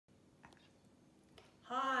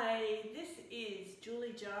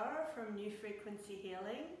Jara from New Frequency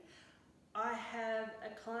Healing. I have a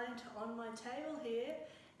client on my table here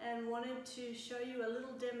and wanted to show you a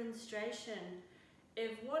little demonstration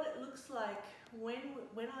of what it looks like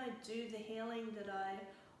when I do the healing that I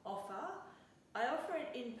offer. I offer it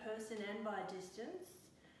in person and by distance.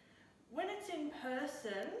 When it's in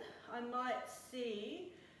person, I might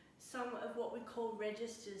see some of what we call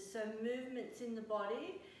registers, so movements in the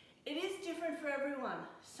body. It is different for everyone.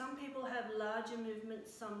 Some people have larger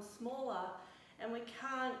movements, some smaller, and we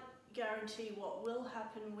can't guarantee what will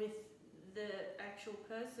happen with the actual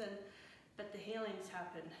person, but the healings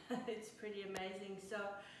happen. It's pretty amazing. So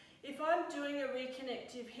if I'm doing a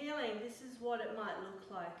reconnective healing, this is what it might look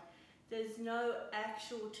like. There's no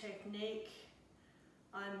actual technique.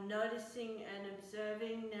 I'm noticing and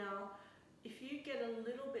observing. Now, if you get a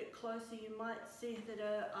little bit closer, you might see that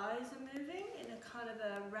her eyes are moving in a kind of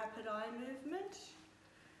a rapid eye movement.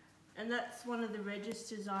 And that's one of the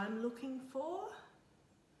registers I'm looking for.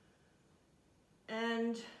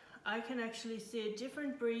 And I can actually see a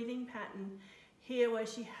different breathing pattern here where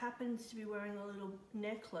she happens to be wearing a little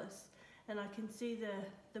necklace. And I can see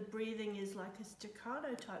the breathing is like a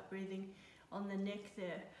staccato type breathing on the neck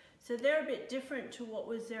there. So they're a bit different to what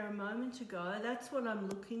was there a moment ago. That's what I'm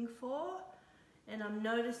looking for. And I'm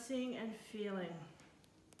noticing and feeling.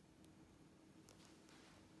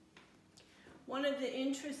 One of the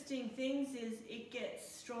interesting things is it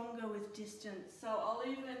gets stronger with distance. So I'll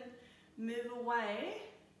even move away,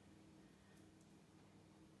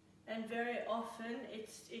 and very often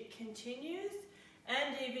it continues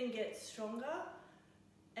and even gets stronger.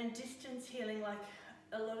 And distance healing, like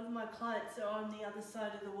a lot of my clients are on the other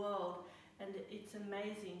side of the world, and it's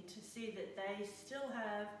amazing to see that they still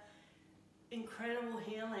have incredible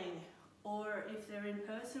healing, or if they're in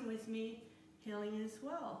person with me, healing as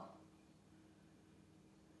well.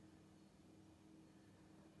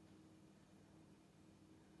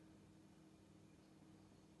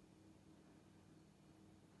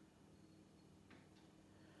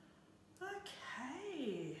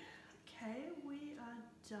 Okay, we are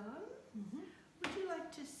done. Would you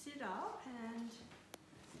like to sit up and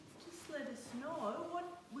just let us know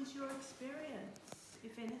what was your experience,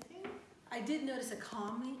 if anything? I did notice a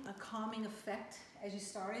calming effect as you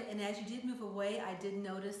started, and as you did move away, I did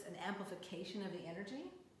notice an amplification of the energy,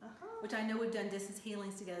 which I know we've done distance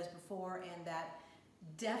healings together before, and that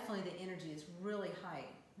definitely the energy is really high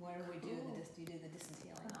whenever we do the distance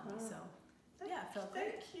healing on me. So yeah, it felt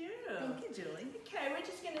great. Thank you. Thank you, Julie. Okay, we're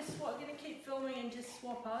just going to keep filming and just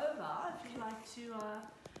swap over. If you'd like to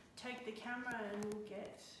take the camera, and we'll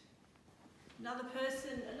get another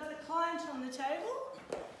client on the table.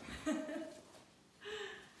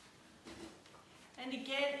 And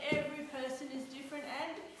again, every person is different,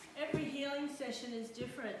 and every healing session is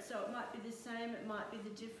different. So it might be the same, it might be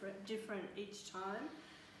different each time.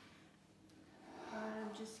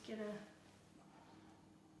 I'm just gonna.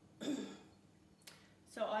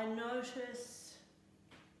 So I notice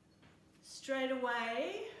straight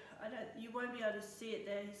away. You won't be able to see it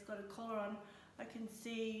there. He's got a collar on. I can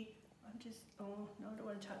see. Oh no, I don't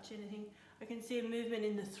want to touch anything. I can see a movement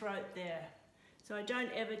in the throat there. So I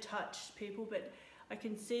don't ever touch people, but I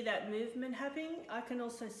can see that movement happening. I can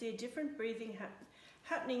also see a different breathing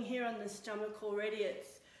happening here on the stomach already.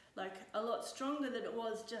 It's like a lot stronger than it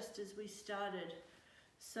was just as we started.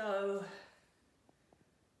 So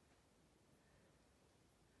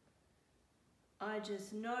I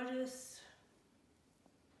just notice.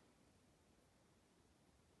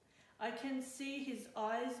 I can see his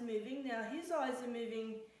eyes moving. Now his eyes are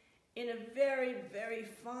moving in a very, very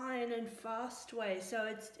fine and fast way.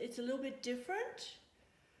 So it's a little bit different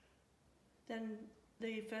than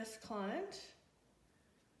the first client.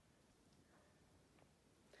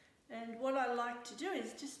 And what I like to do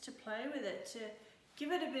is just to play with it, to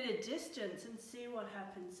give it a bit of distance and see what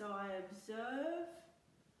happens. So I observe.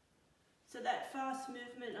 So that fast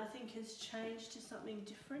movement, I think, has changed to something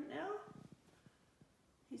different now.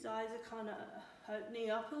 His eyes are kind of opening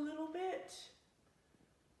up a little bit.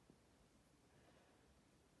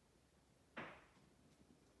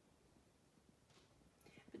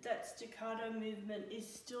 But that staccato movement is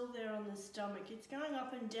still there on the stomach. It's going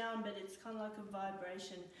up and down, but it's kind of like a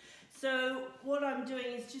vibration. So what I'm doing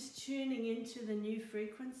is just tuning into the new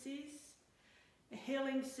frequencies. A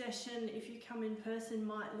healing session, if you come in person,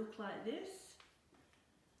 might look like this.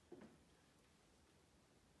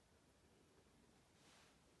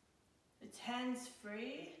 It's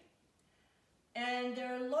hands-free. And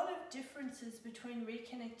there are a lot of differences between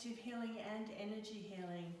reconnective healing and energy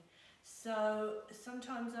healing. So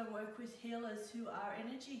sometimes I work with healers who are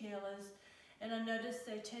energy healers, and I notice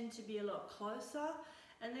they tend to be a lot closer,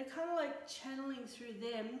 and they're kind of like channeling through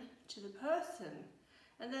them to the person.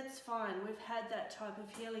 And that's fine. We've had that type of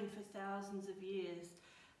healing for thousands of years.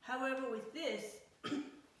 However, with this,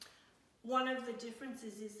 one of the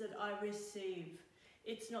differences is that I receive.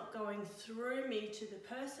 It's not going through me to the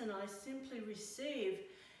person. I simply receive.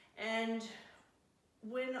 And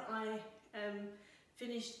when I am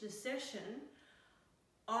finished the session,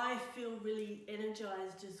 I feel really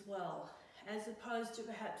energized as well, as opposed to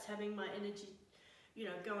perhaps having my energy, you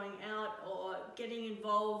know, going out or getting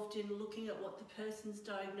involved in looking at what the person's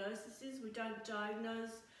diagnosis is. We don't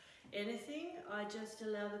diagnose anything. I just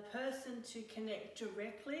allow the person to connect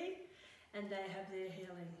directly and they have their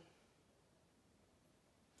healing.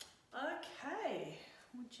 Okay,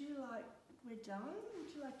 we're done.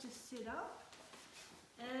 Would you like to sit up?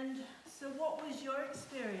 And so what was your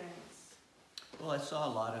experience? Well, I saw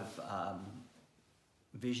a lot of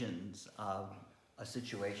visions of a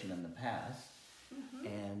situation in the past,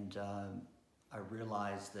 and I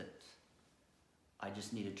realized that I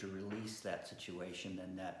just needed to release that situation,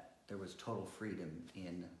 and that there was total freedom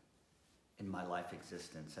in my life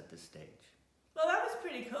existence at this stage. Well, that was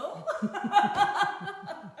pretty cool.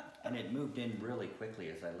 And it moved in really quickly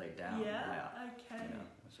as I laid down. Yeah, okay. You know,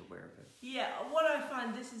 I was aware of it. Yeah, what I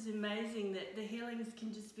find, this is amazing, that the healings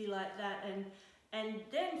can just be like that, and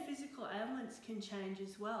then physical ailments can change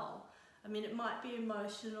as well. I mean, it might be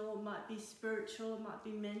emotional, it might be spiritual, it might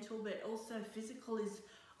be mental, but also physical is,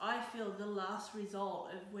 I feel, the last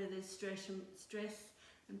result of where there's stress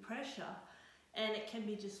and pressure. And it can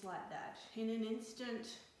be just like that. In an instant,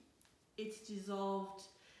 it's dissolved.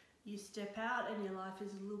 You step out and your life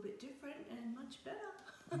is a little bit different and much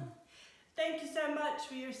better. Thank you so much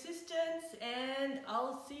for your assistance, and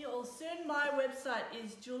I'll see you all soon. My website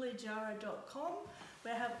is juliejara.com,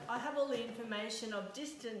 where I have all the information of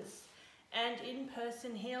distance and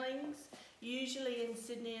in-person healings, usually in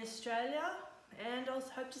Sydney, Australia, and I'll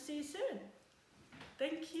hope to see you soon.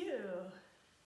 Thank you.